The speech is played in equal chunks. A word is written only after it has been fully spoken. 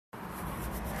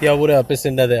Yo, what up? It's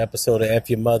another episode of F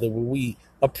Your Mother where we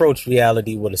approach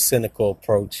reality with a cynical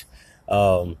approach.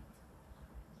 Um,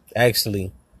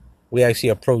 actually, we actually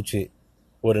approach it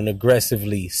with an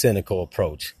aggressively cynical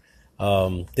approach.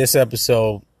 This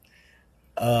episode,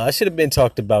 I should have been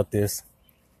talked about this,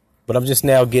 but I'm just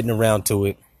now getting around to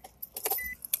it.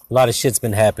 A lot of shit's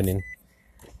been happening.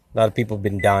 A lot of people have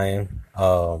been dying.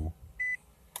 A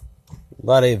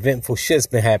lot of eventful shit's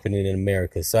been happening in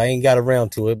America, so I ain't got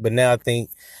around to it. But now I think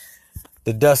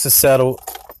the dust is settled.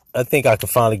 I think I can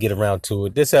finally get around to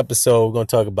it. This episode, we're going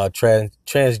to talk about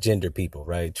transgender people,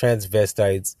 right?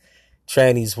 Transvestites,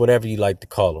 trannies, whatever you like to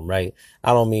call them, right?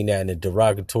 I don't mean that in a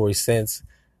derogatory sense.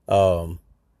 But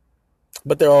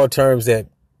they're all terms that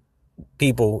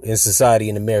people in society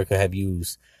in America have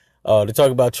used to talk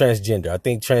about transgender. I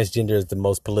think transgender is the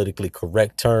most politically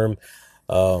correct term,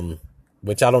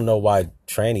 which I don't know why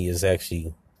tranny is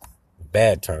actually a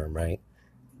bad term, right?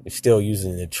 You're still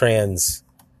using the trans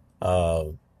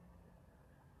word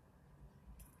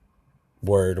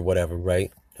or whatever,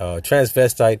 right?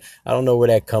 Transvestite, I don't know where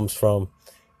that comes from.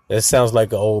 That sounds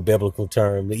like an old biblical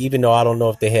term, even though I don't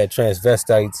know if they had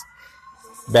transvestites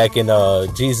back in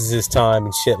Jesus's time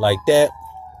and shit like that.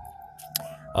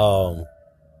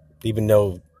 Even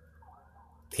though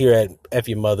here at F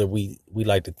Your Mother, we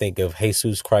like to think of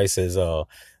Jesus Christ as a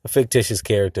fictitious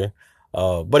character.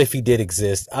 But if he did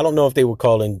exist, I don't know if they were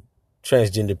calling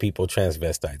transgender people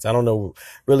transvestites. I don't know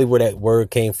really where that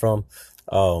word came from.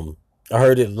 I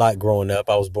heard it a lot growing up.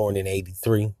 I was born in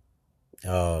 83.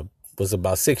 Was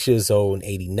about 6 years old in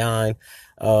 89.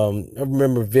 I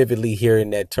remember vividly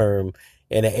hearing that term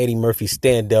in an Eddie Murphy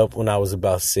stand-up when I was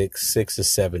about six or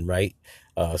seven, right?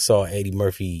 Saw Eddie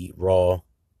Murphy Raw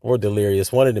or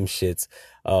Delirious, one of them shits.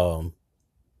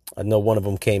 I know one of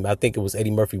them I think it was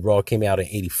Eddie Murphy Raw, came out in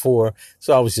 84.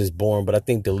 So I was just born, but I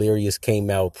think Delirious came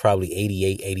out probably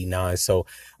 88, 89. So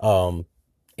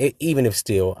even if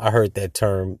still, I heard that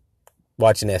term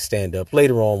watching that stand up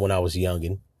later on when I was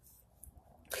youngin'.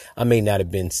 I may not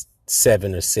have been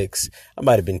 7 or 6. I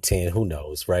might have been 10. Who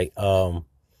knows, right?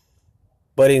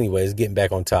 But anyways, getting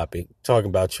back on topic, talking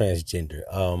about transgender.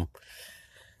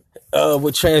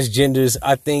 With transgenders,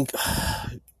 I think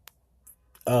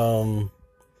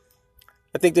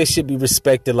they should be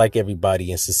respected like everybody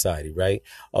in society, right?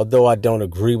 Although I don't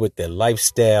agree with their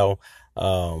lifestyle,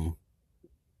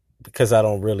 because I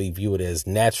don't really view it as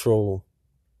natural.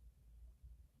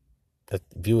 I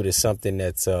view it as something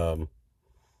that's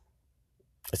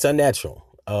it's unnatural.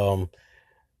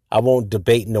 I won't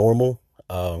debate normal,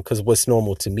 because what's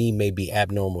normal to me may be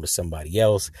abnormal to somebody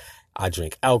else. I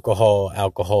drink alcohol.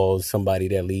 Alcohol is somebody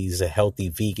that leads a healthy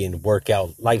vegan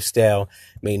workout lifestyle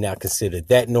may not consider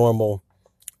that normal.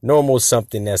 Normal is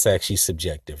something that's actually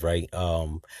subjective, right?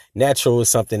 Natural is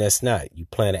something that's not. You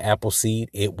plant an apple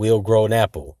seed, it will grow an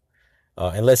apple.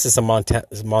 Unless it's a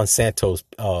Monsanto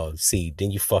seed,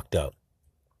 then you fucked up.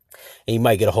 And you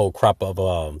might get a whole crop of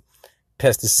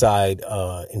pesticide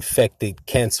infected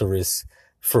cancerous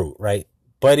fruit, right?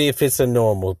 But if it's a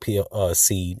normal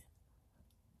seed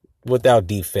without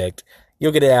defect,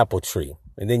 you'll get an apple tree,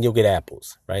 and then you'll get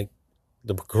apples, right?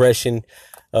 The progression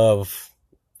of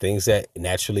things that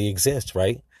naturally exist,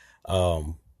 right?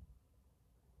 And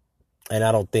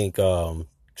I don't think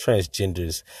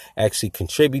transgenders actually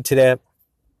contribute to that.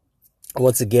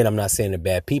 Once again, I'm not saying they're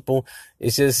bad people.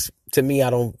 It's just, to me,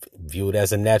 I don't view it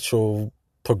as a natural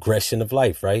progression of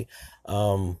life, right?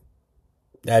 Now,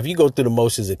 if you go through the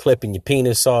motions of clipping your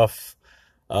penis off,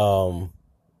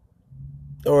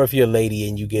 or if you're a lady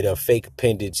and you get a fake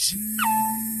appendage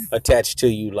attached to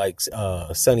you like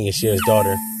Sonny and Cher's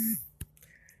daughter,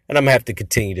 and I'm going to have to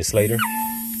continue this later.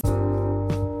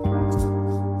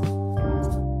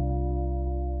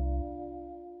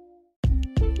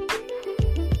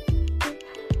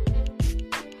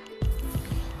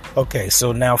 Okay,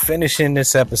 so now finishing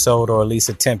this episode, or at least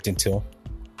attempting to,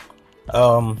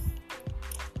 I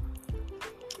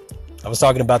was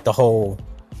talking about the whole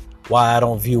why I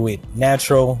don't view it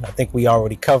natural. I think we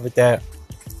already covered that.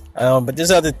 But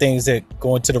there's other things that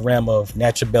go into the realm of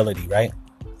naturality, right?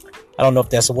 I don't know if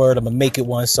that's a word. I'm going to make it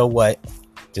one. So what?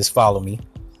 Just follow me.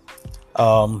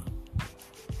 A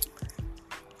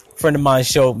friend of mine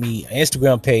showed me an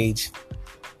Instagram page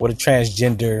with a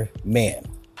transgender man.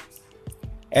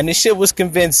 And this shit was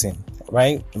convincing,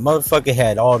 right? The motherfucker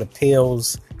had all the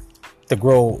pills to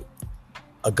grow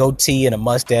a goatee and a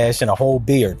mustache and a whole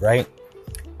beard, right?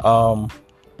 And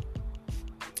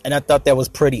I thought that was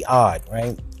pretty odd,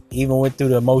 right? Even went through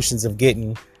the emotions of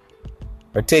getting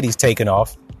her titties taken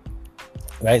off,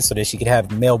 right? So that she could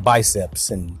have male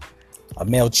biceps and a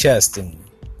male chest and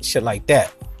shit like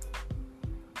that.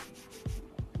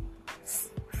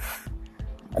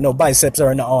 I know biceps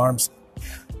are in the arms.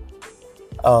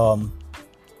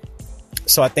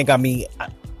 So I think,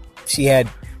 she had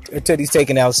her titties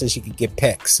taken out so she could get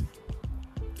pecs.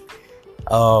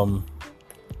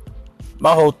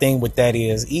 My whole thing with that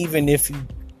is, even if you,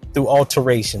 through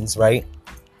alterations, right,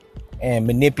 and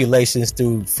manipulations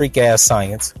through freak ass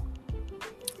science,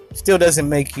 still doesn't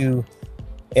make you,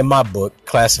 in my book,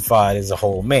 classified as a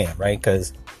whole man, right?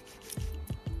 Because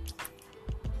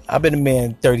I've been a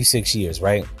man 36 years,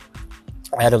 right?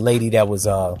 I had a lady that was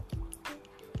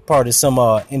part of some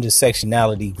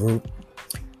intersectionality group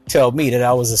tell me that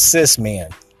I was a cis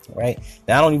man, right?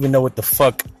 Now, I don't even know what the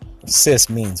fuck cis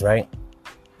means, right?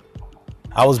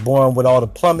 I was born with all the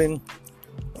plumbing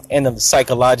and the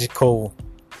psychological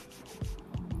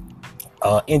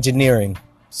engineering,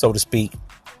 so to speak,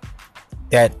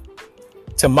 that,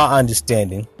 to my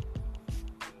understanding,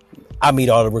 I meet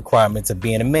all the requirements of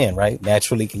being a man, right?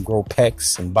 Naturally can grow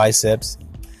pecs and biceps,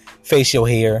 facial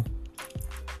hair,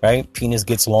 right? Penis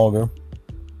gets longer,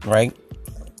 right?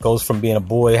 Goes from being a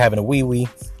boy having a wee-wee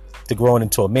to growing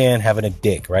into a man having a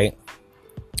dick, right?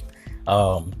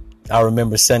 I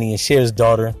remember Sonny and Cher's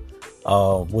daughter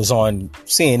was on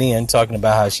CNN talking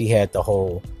about how she had the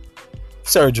whole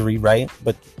surgery, right?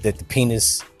 But that the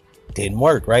penis didn't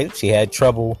work, right? She had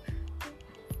trouble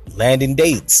landing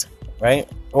dates, right?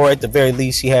 Or at the very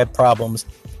least, she had problems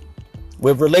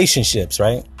with relationships,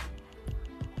 right?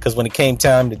 Because when it came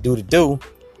time to do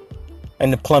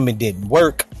and the plumbing didn't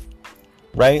work,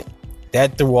 right,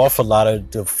 that threw off a lot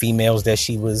of the females that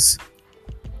she was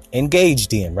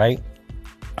engaged in, right?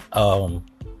 And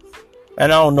I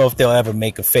don't know if they'll ever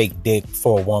make a fake dick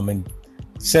for a woman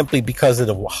simply because of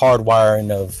the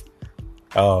hardwiring of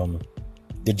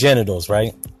the genitals,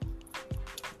 right?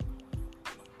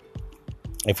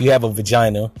 If you have a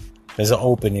vagina, there's an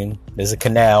opening, there's a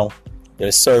canal,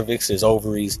 there's cervix, there's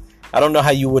ovaries. I don't know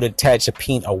how you would attach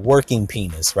a working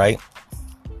penis, right?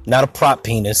 Not a prop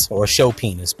penis or a show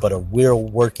penis, but a real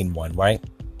working one, right?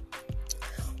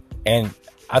 And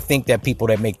I think that people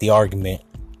that make the argument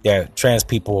that trans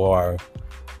people are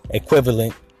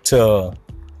equivalent to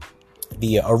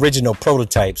the original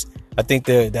prototypes, I think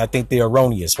they're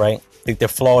erroneous, right? I think they're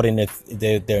flawed in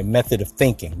their method of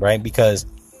thinking, right? Because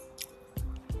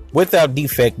without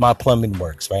defect, my plumbing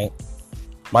works, right?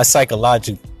 My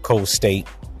psychological state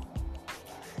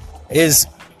is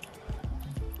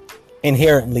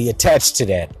inherently attached to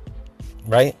that,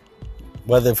 right?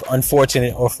 Whether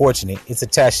unfortunate or fortunate, it's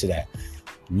attached to that.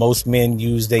 Most men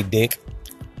use their dick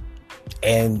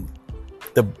and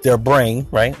their brain,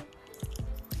 right?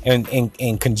 And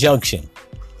in conjunction.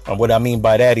 And what I mean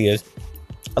by that is,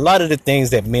 a lot of the things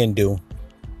that men do,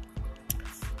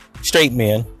 straight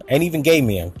men and even gay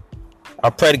men,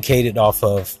 are predicated off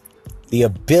of the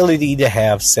ability to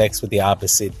have sex with the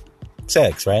opposite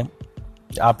sex, right?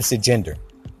 The opposite gender.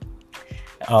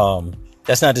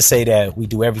 That's not to say that we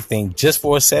do everything just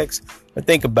for sex, but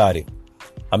think about it.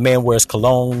 A man wears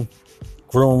cologne,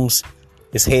 grooms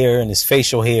his hair and his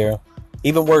facial hair,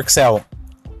 even works out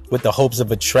with the hopes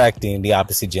of attracting the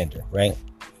opposite gender, right?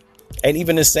 And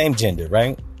even the same gender,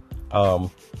 right? A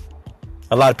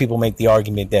lot of people make the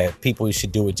argument that people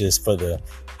should do it just for the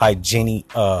hygiene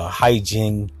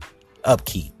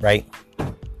upkeep, right?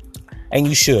 And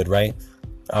you should, right?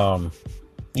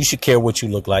 You should care what you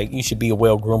look like. You should be a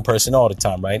well-groomed person all the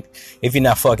time, right? If you're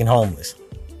not fucking homeless.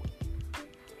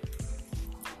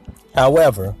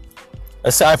 However,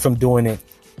 aside from doing it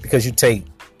because you take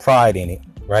pride in it,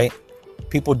 right?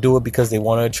 People do it because they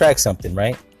want to attract something,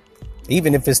 right?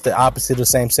 Even if it's the opposite of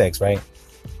same sex, right?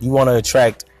 You want to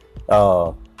attract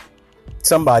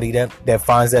somebody that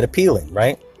finds that appealing,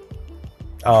 right?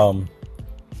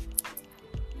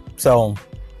 So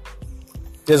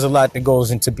there's a lot that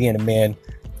goes into being a man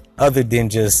other than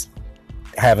just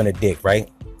having a dick, right?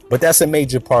 But that's a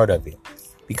major part of it,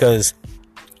 because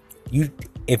they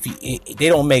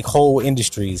don't make whole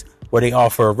industries where they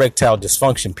offer erectile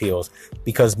dysfunction pills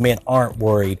because men aren't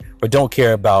worried or don't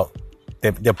care about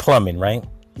their plumbing, right?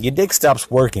 Your dick stops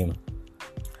working,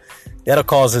 that'll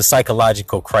cause a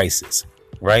psychological crisis,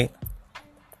 right?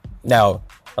 Now,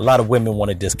 a lot of women want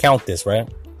to discount this,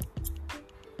 right?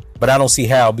 But I don't see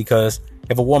how, because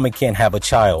if a woman can't have a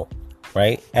child,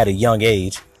 right, at a young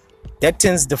age, that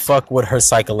tends to fuck with her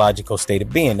psychological state of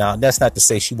being. Now, that's not to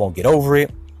say she won't get over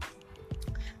it,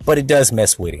 but it does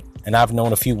mess with it. And I've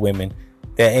known a few women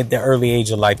that at the early age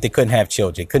of life, they couldn't have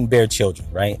children, couldn't bear children,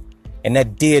 right? And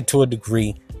that did, to a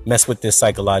degree, mess with their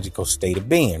psychological state of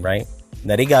being, right?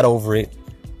 Now, they got over it,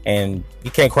 and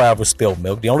you can't cry over spilled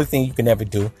milk. The only thing you can ever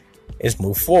do is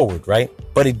move forward, right?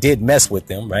 But it did mess with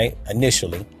them, right,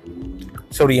 initially.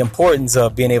 So the importance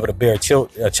of being able to bear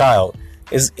a child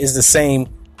is the same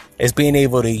as being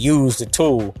able to use the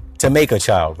tool to make a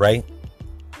child, right?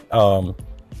 So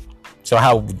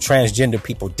how transgender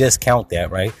people discount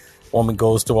that, right? Woman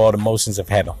goes through all the motions of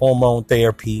having hormone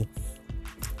therapy,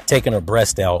 taking her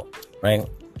breast out, right?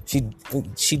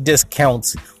 She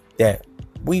discounts that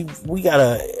we got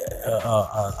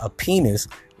a penis,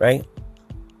 right?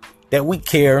 That we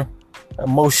care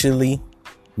emotionally,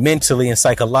 mentally, and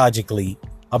psychologically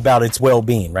about its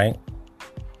well-being, right?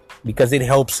 Because it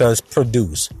helps us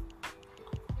produce.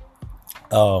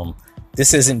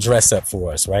 This isn't dress up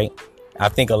for us, right? I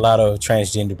think a lot of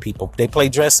transgender people, they play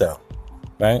dress up,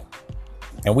 right?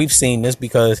 And we've seen this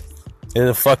because there's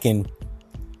a fucking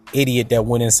idiot that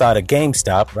went inside a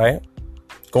GameStop, right?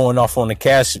 Going off on the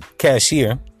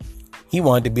cashier. He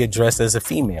wanted to be addressed as a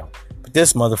female. But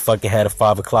this motherfucker had a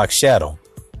 5 o'clock shadow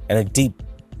and a deep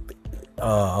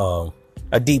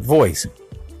voice,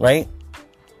 right?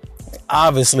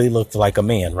 Obviously looked like a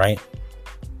man, right?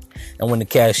 And when the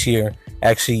cashier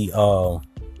actually,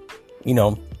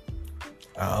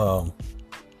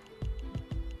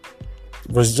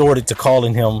 resorted to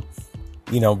calling him,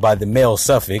 by the male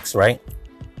suffix, right?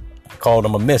 Called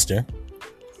him a mister.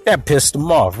 That pissed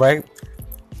him off, right?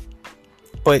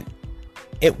 But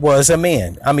it was a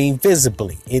man. I mean,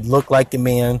 visibly, it looked like a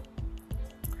man.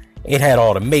 It had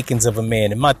all the makings of a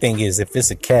man. And my thing is, if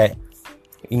it's a cat,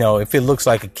 if it looks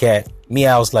like a cat,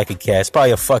 meows like a cat, it's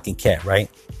probably a fucking cat, right?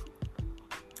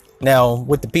 Now,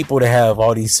 with the people that have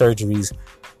all these surgeries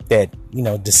that,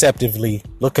 deceptively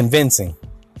look convincing,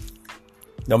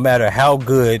 no matter how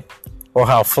good or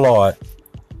how flawed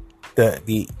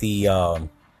the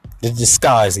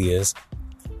disguise is,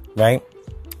 right?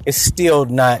 It's still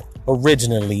not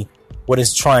originally what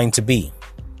it's trying to be.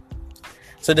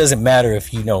 So it doesn't matter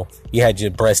if you had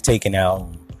your breast taken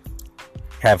out,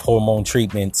 have hormone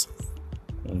treatments,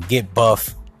 and get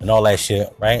buff and all that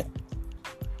shit, right?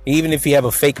 Even if you have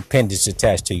a fake appendage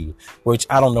attached to you, which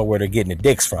I don't know where they're getting the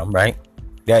dicks from, right?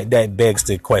 That begs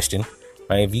the question,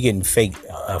 right? If you're getting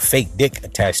a fake dick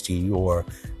attached to you, or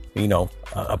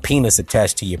a penis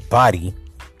attached to your body,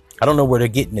 I don't know where they're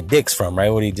getting the dicks from,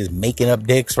 right? Were they just making up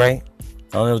dicks, right?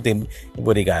 I don't know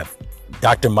what they got.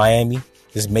 Dr. Miami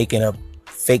just making up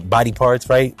fake body parts,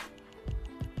 right?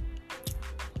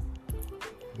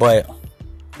 But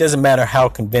it doesn't matter how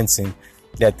convincing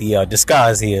that the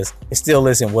disguise is, it still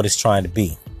isn't what it's trying to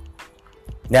be.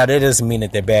 Now, that doesn't mean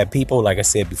that they're bad people. Like I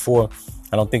said before,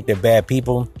 I don't think they're bad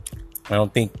people. I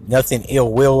don't think nothing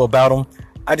ill will about them.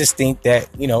 I just think that,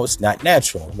 it's not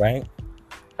natural, right?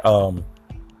 And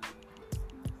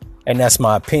that's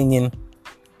my opinion.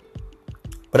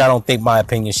 But I don't think my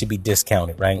opinion should be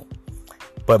discounted, right?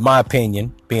 But my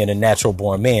opinion, being a natural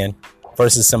born man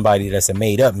versus somebody that's a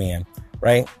made up man,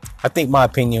 right? I think my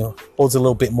opinion holds a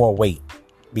little bit more weight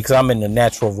because I'm in the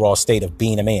natural raw state of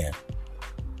being a man.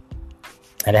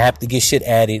 I didn't have to get shit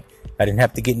added. I didn't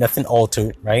have to get nothing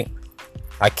altered, right?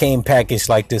 I came packaged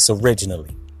like this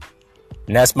originally.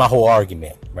 And that's my whole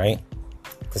argument, right?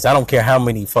 Because I don't care how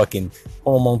many fucking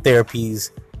hormone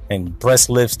therapies and breast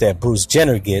lifts that Bruce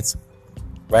Jenner gets,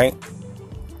 right?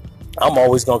 I'm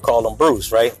always going to call him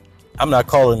Bruce, right? I'm not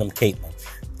calling him Caitlyn.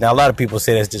 Now, a lot of people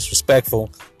say that's disrespectful.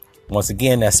 Once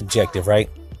again, that's subjective, right?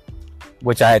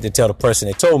 Which I had to tell the person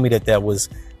that told me that was,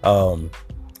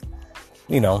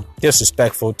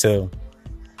 disrespectful to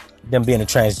them being a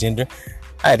transgender.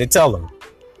 I had to tell them.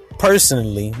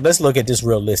 Personally, let's look at this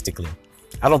realistically.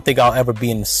 I don't think I'll ever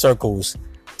be in the circles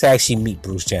to actually meet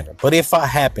Bruce Jenner. But if I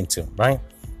happen to, right,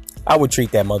 I would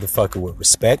treat that motherfucker with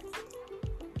respect.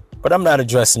 But I'm not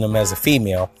addressing him as a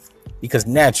female because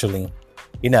naturally,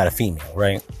 you're not a female,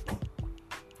 right?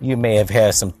 You may have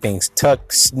had some things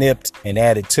tucked, snipped, and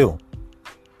added to.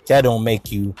 That don't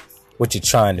make you what you're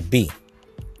trying to be.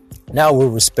 Now we'll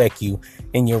respect you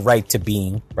in your right to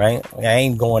being, right? I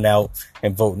ain't going out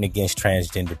and voting against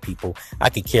transgender people. I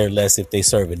could care less if they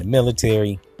serve in the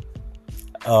military.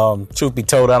 Truth be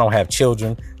told, I don't have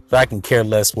children, so I can care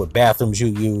less what bathrooms you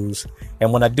use.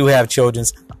 And when I do have children,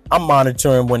 I'm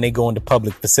monitoring when they go into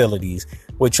public facilities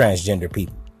with transgender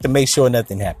people to make sure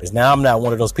nothing happens. Now, I'm not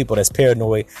one of those people that's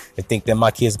paranoid and think that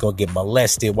my kid's going to get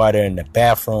molested while they're in the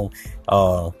bathroom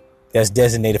that's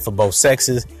designated for both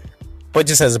sexes. But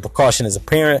just as a precaution as a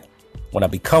parent, when I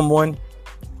become one,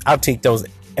 I'll take those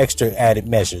extra added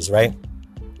measures, right?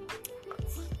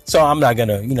 So I'm not going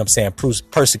to,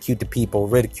 persecute the people,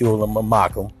 ridicule them, or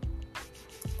mock them.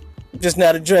 I'm just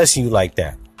not addressing you like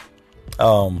that.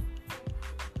 And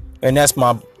that's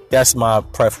my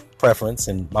preference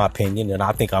and my opinion, and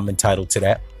I think I'm entitled to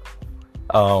that.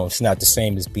 It's not the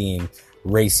same as being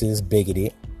racist,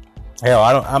 bigoted, Hell,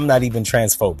 I'm not even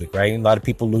transphobic, right? A lot of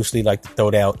people loosely like to throw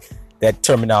that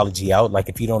terminology out. Like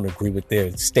if you don't agree with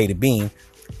their state of being,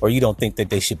 or you don't think that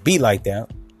they should be like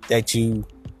that you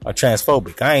are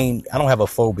transphobic. I don't have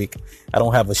I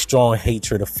don't have a strong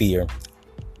hatred or fear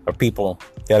of people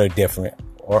that are different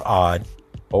or odd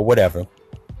or whatever.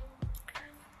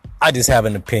 I just have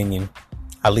an opinion.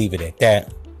 I leave it at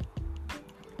that.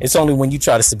 It's only when you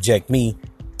try to subject me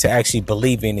to actually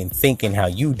believing and thinking how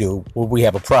you do where we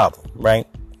have a problem, right?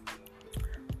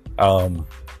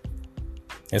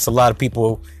 There's a lot of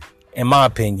people, in my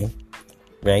opinion,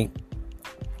 right,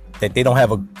 that they don't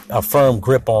have a firm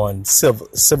grip on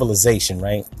civilization,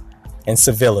 right, and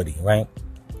civility, right?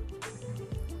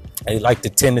 They like to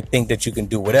tend to think that you can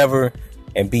do whatever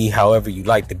and be however you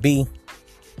like to be.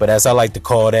 But as I like to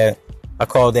call that, I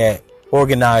call that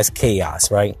organized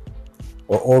chaos, right?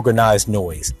 Or organized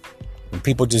noise. And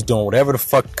people just doing whatever the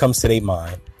fuck comes to their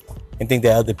mind and think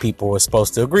that other people are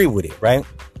supposed to agree with it, right?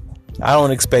 I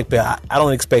don't expect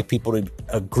people to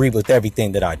agree with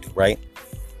everything that I do, right?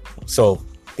 So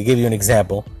to give you an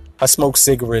example, I smoke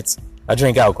cigarettes, I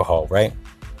drink alcohol, right?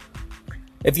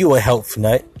 If you a health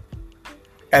nut,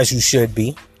 as you should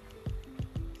be,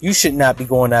 you should not be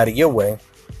going out of your way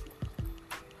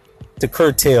to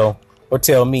curtail or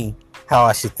tell me how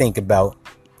I should think about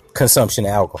consumption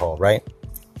of alcohol, right?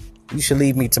 You should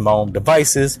leave me to my own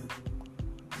devices.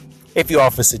 If you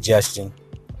offer suggestion,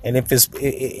 and if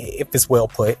it's well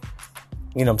put,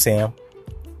 you know what I'm saying,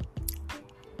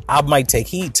 I might take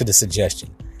heed to the suggestion,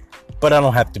 but I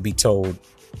don't have to be told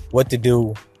what to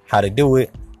do, how to do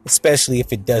it, especially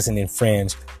if it doesn't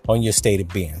infringe on your state of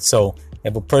being. So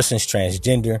if a person's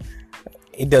transgender,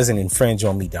 it doesn't infringe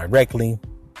on me directly.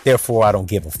 Therefore, I don't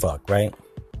give a fuck, right?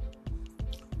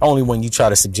 Only when you try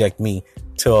to subject me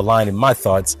to aligning my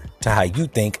thoughts to how you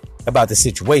think about the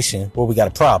situation where we got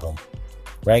a problem,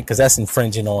 right? Because that's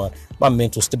infringing on my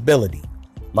mental stability,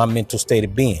 my mental state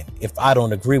of being. If I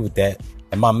don't agree with that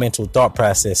and my mental thought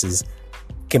processes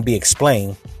can be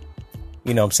explained,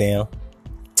 you know what I'm saying,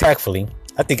 tactfully,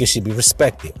 I think it should be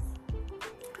respected.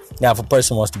 Now, if a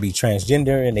person wants to be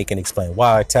transgender and they can explain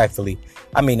why tactfully,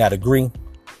 I may not agree,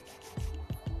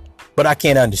 but I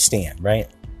can't understand, right?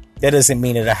 That doesn't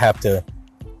mean that I have to,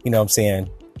 you know what I'm saying,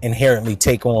 inherently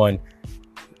take on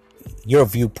your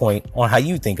viewpoint on how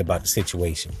you think about the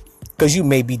situation. Because you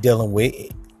may be dealing with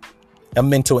a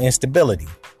mental instability.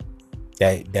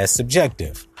 That's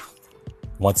subjective.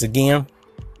 Once again,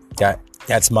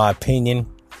 that's my opinion.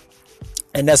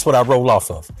 And that's what I roll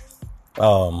off of.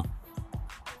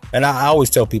 And I always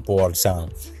tell people all the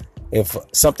time, if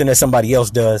something that somebody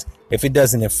else does, if it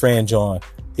doesn't infringe on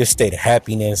your state of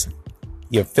happiness,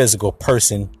 your physical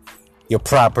person, your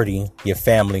property, your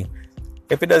family,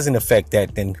 if it doesn't affect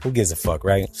that, then who gives a fuck,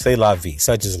 right? C'est la vie,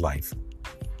 such is life.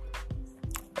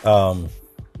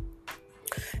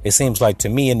 It seems like to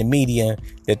me in the media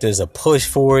that there's a push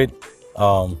for it.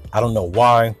 I don't know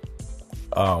why.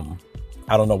 I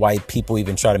don't know why people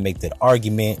even try to make that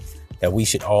argument that we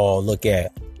should all look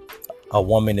at a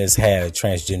woman that's had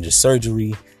transgender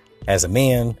surgery as a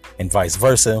man and vice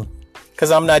versa.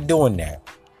 Because I'm not doing that,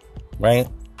 right?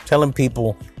 Telling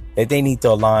people that they need to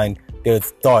align their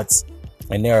thoughts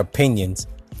and their opinions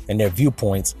and their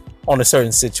viewpoints on a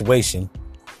certain situation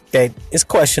that is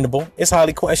questionable. It's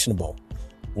highly questionable.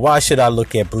 Why should I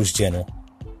look at Bruce Jenner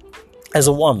as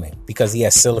a woman? Because he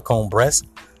has silicone breasts?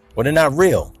 Well, they're not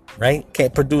real, right?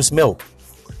 Can't produce milk.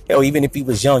 Hell, even if he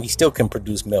was young, he still can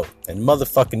produce milk. And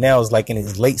motherfucker now is like in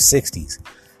his late 60s.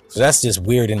 So that's just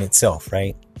weird in itself,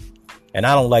 right? And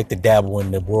I don't like to dabble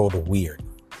in the world of weird.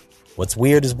 What's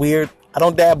weird is weird. I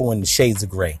don't dabble in the shades of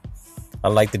gray. I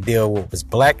like to deal with what's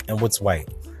black and what's white.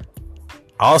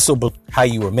 I also believe how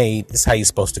you were made is how you're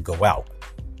supposed to go out.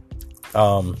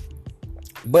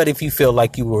 But if you feel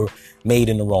like you were made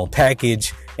in the wrong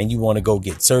package and you want to go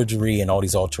get surgery and all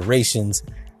these alterations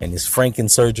and this Franken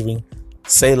surgery,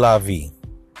 c'est la vie.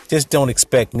 Just don't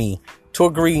expect me to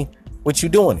agree with you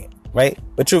doing it, right?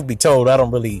 But truth be told, I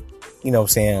don't really, you know what I'm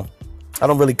saying, I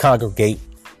don't really congregate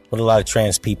with a lot of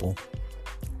trans people.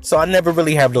 So I never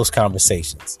really have those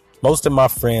conversations. Most of my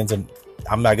friends, and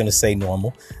I'm not going to say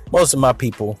normal, most of my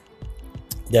people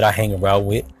that I hang around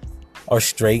with are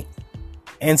straight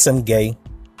and some gay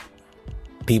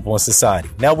people in society.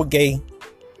 Now with gay,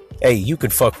 hey, you can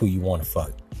fuck who you want to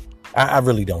fuck. I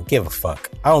really don't give a fuck.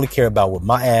 I only care about what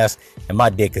my ass and my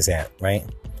dick is at, right?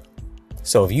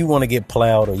 So if you want to get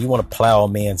plowed or you want to plow a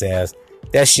man's ass,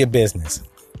 that's your business,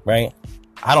 right?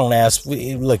 I don't ask,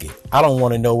 look, I don't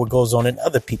want to know what goes on in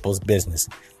other people's business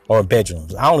or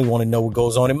bedrooms. I only want to know what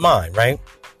goes on in mine, right?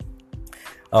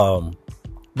 But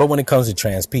when it comes to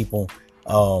trans people,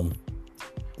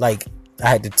 Like, I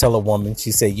had to tell a woman,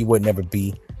 she said, you would never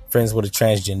be friends with a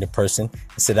transgender person.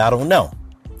 I said, I don't know.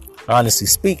 Honestly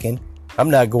speaking, I'm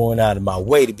not going out of my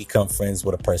way to become friends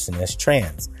with a person that's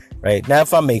trans, right? Now,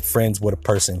 if I make friends with a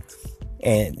person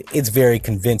and it's very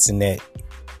convincing that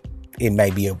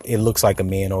it looks like a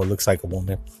man or it looks like a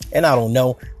woman, and I don't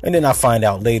know, and then I find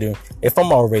out later, if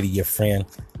I'm already your friend,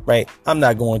 right, I'm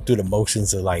not going through the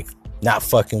motions of like not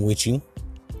fucking with you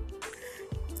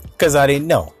because I didn't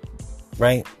know,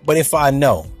 right? But if I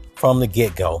know from the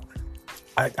get-go,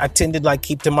 I tend to like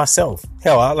keep to myself.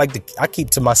 Hell, I keep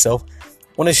to myself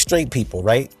when it's straight people,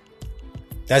 right?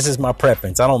 That's just my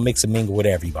preference. I don't mix and mingle with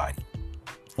everybody,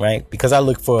 right? Because I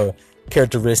look for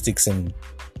characteristics and,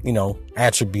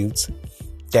 attributes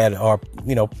that are,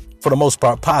 for the most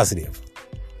part positive,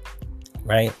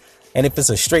 right? And if it's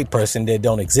a straight person that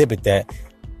don't exhibit that,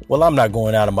 well, I'm not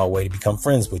going out of my way to become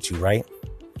friends with you, right?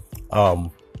 And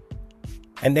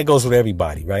that goes with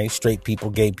everybody, right? Straight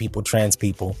people, gay people, trans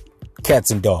people,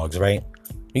 cats and dogs, right?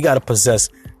 You got to possess,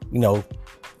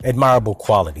 admirable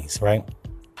qualities, right?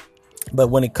 But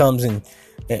when it comes to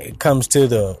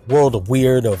the world of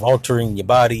weird, of altering your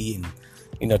body and,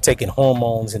 taking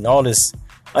hormones and all this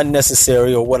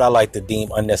unnecessary, or what I like to deem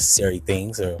unnecessary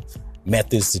things or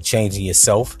methods to changing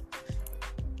yourself,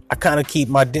 I kind of keep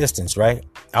my distance, right?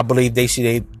 I believe they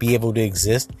should be able to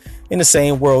exist in the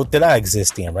same world that I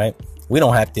exist in, right? We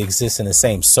don't have to exist in the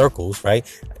same circles, right?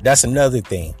 That's another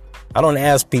thing. I don't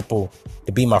ask people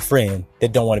to be my friend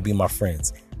that don't want to be my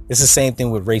friends. It's the same thing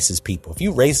with racist people. If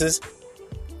you racist,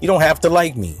 you don't have to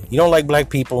like me. You don't like black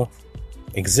people,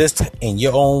 exist in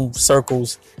your own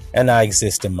circles, and I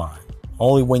exist in mine.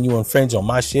 Only when you infringe on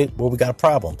my shit, well, we got a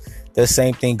problem. The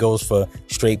same thing goes for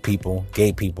straight people,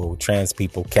 gay people, trans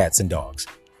people, cats and dogs.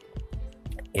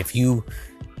 If you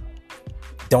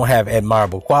don't have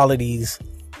admirable qualities,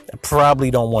 I probably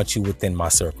don't want you within my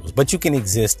circles. But you can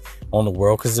exist on the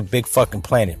world because it's a big fucking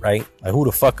planet, right? Like, who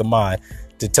the fuck am I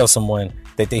to tell someone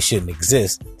that they shouldn't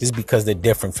exist just because they're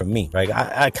different from me, right?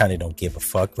 I kind of don't give a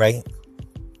fuck, right?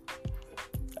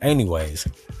 Anyways,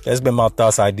 that's been my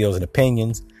thoughts, ideals, and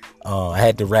opinions. I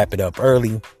had to wrap it up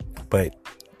early, but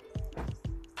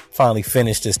finally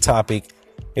finished this topic.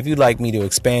 If you'd like me to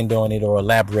expand on it or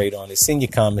elaborate on it, send your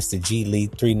comments to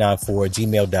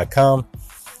glee394@gmail.com.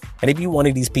 And if you're one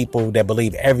of these people that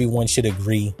believe everyone should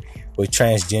agree with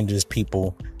transgenders,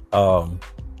 people,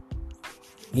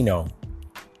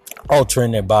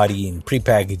 altering their body and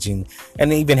prepackaging,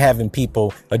 and even having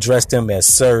people address them as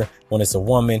sir when it's a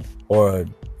woman, or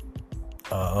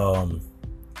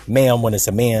ma'am when it's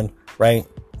a man, right?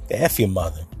 F your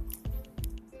mother.